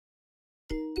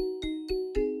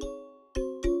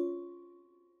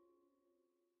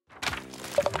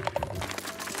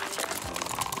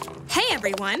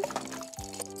everyone!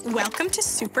 Welcome to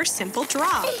Super Simple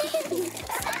Draw.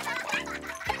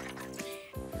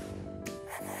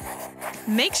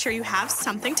 Make sure you have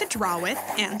something to draw with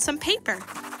and some paper.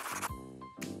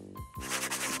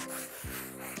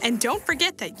 And don't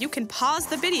forget that you can pause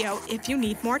the video if you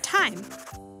need more time.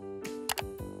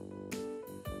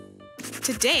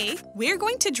 Today, we're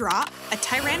going to draw a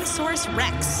Tyrannosaurus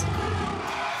Rex.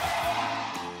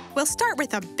 We'll start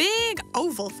with a big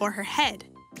oval for her head.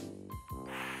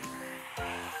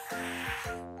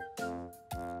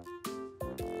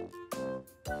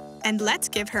 And let's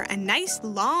give her a nice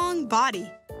long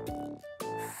body.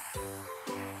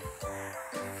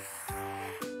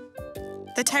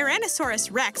 The Tyrannosaurus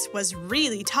Rex was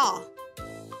really tall.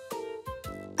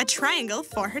 A triangle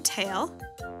for her tail.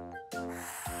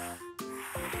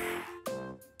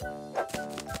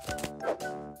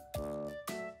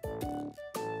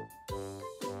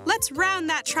 Let's round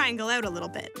that triangle out a little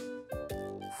bit.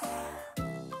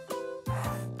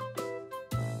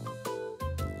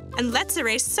 And let's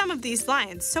erase some of these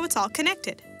lines so it's all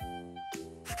connected.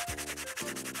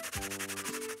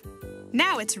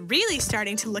 Now it's really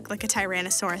starting to look like a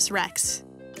Tyrannosaurus Rex.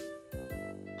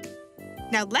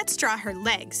 Now let's draw her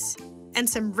legs and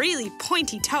some really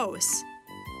pointy toes.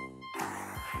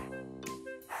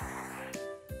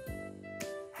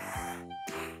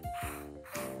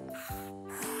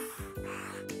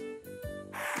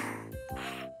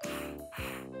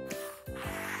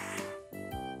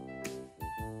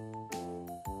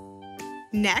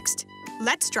 Next,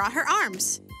 let's draw her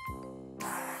arms.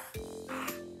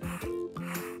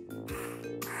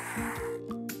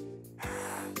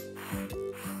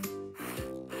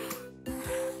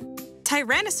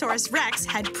 Tyrannosaurus Rex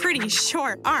had pretty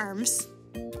short arms.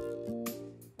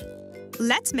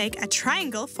 Let's make a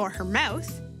triangle for her mouth.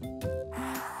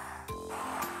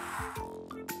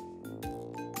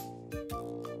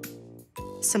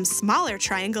 Some smaller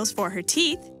triangles for her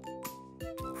teeth.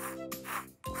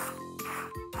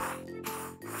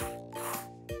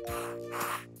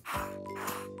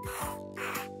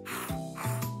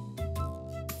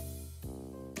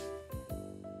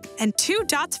 And 2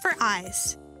 dots for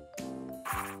eyes.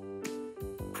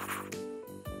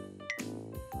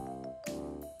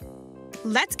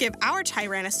 Let's give our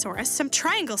Tyrannosaurus some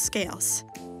triangle scales,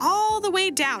 all the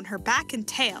way down her back and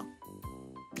tail.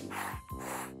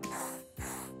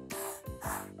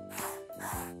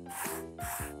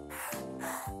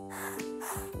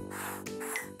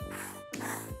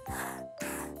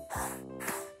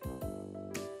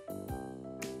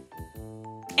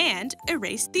 And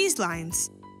erase these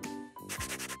lines.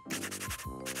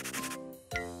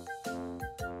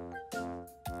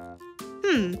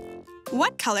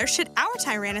 What color should our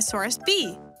Tyrannosaurus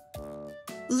be?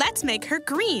 Let's make her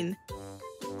green.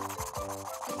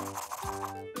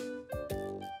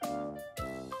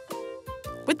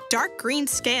 With dark green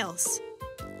scales.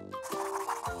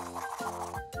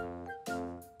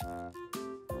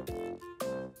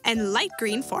 And light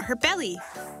green for her belly.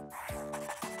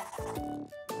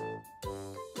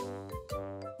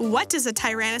 What does a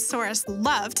Tyrannosaurus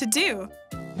love to do?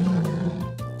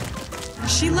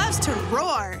 She loves to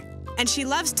roar, and she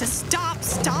loves to stomp,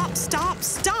 stomp, stomp,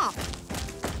 stomp.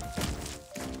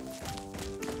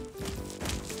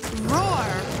 Roar,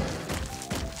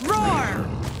 roar,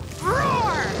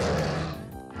 roar.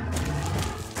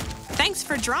 Thanks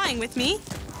for drawing with me.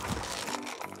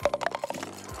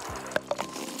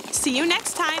 See you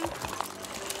next time.